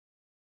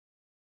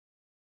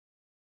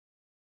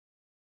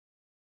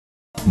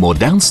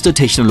Modernste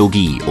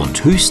Technologie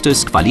und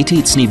höchstes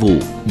Qualitätsniveau.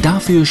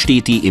 Dafür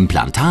steht die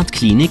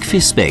Implantatklinik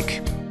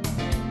Visbek.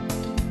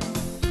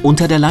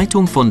 Unter der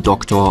Leitung von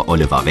Dr.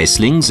 Oliver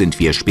Wessling sind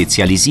wir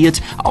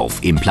spezialisiert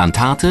auf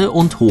Implantate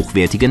und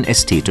hochwertigen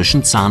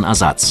ästhetischen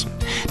Zahnersatz.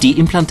 Die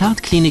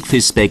Implantatklinik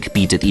Visbek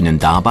bietet Ihnen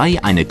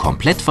dabei eine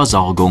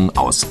Komplettversorgung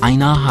aus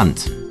einer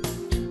Hand.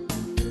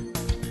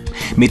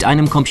 Mit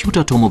einem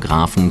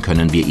Computertomographen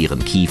können wir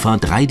Ihren Kiefer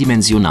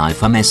dreidimensional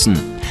vermessen.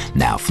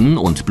 Nerven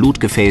und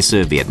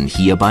Blutgefäße werden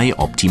hierbei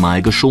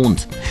optimal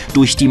geschont.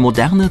 Durch die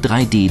moderne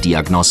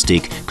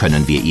 3D-Diagnostik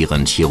können wir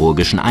Ihren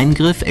chirurgischen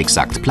Eingriff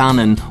exakt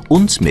planen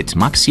und mit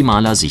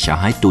maximaler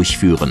Sicherheit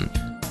durchführen.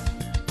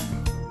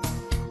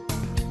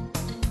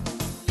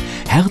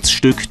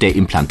 Herzstück der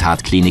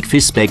Implantatklinik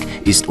Visbek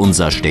ist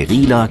unser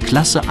steriler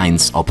Klasse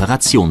 1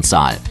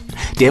 Operationssaal.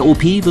 Der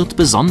OP wird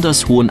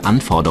besonders hohen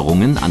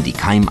Anforderungen an die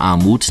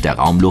Keimarmut der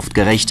Raumluft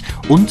gerecht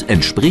und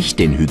entspricht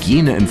den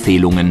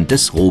Hygieneempfehlungen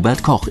des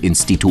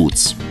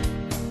Robert-Koch-Instituts.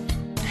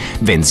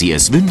 Wenn Sie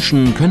es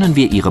wünschen, können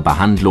wir Ihre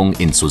Behandlung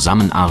in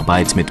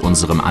Zusammenarbeit mit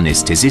unserem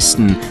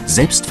Anästhesisten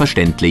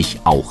selbstverständlich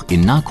auch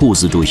in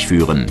Narkose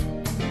durchführen.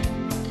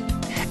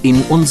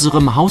 In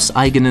unserem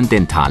hauseigenen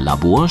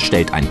Dentallabor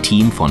stellt ein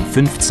Team von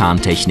 5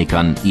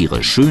 Zahntechnikern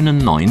ihre schönen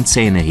neuen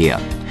Zähne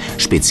her.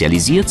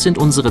 Spezialisiert sind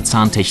unsere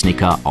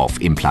Zahntechniker auf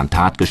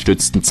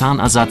implantatgestützten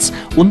Zahnersatz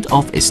und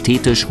auf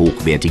ästhetisch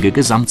hochwertige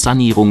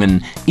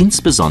Gesamtsanierungen,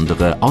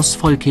 insbesondere aus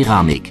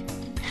Vollkeramik.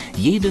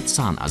 Jede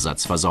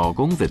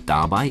Zahnersatzversorgung wird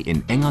dabei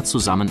in enger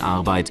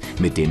Zusammenarbeit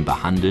mit dem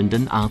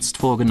behandelnden Arzt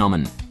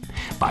vorgenommen.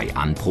 Bei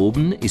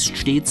Anproben ist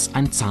stets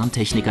ein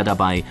Zahntechniker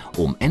dabei,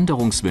 um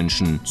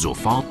Änderungswünschen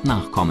sofort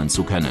nachkommen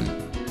zu können.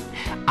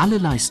 Alle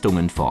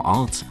Leistungen vor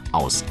Ort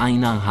aus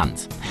einer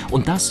Hand.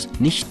 Und das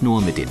nicht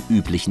nur mit den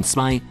üblichen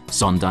 2,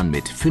 sondern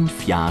mit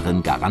 5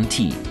 Jahren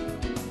Garantie.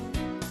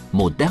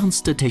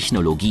 Modernste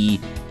Technologie,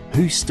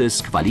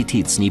 höchstes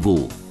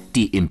Qualitätsniveau.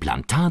 Die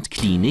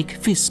Implantatklinik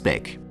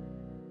Visbek.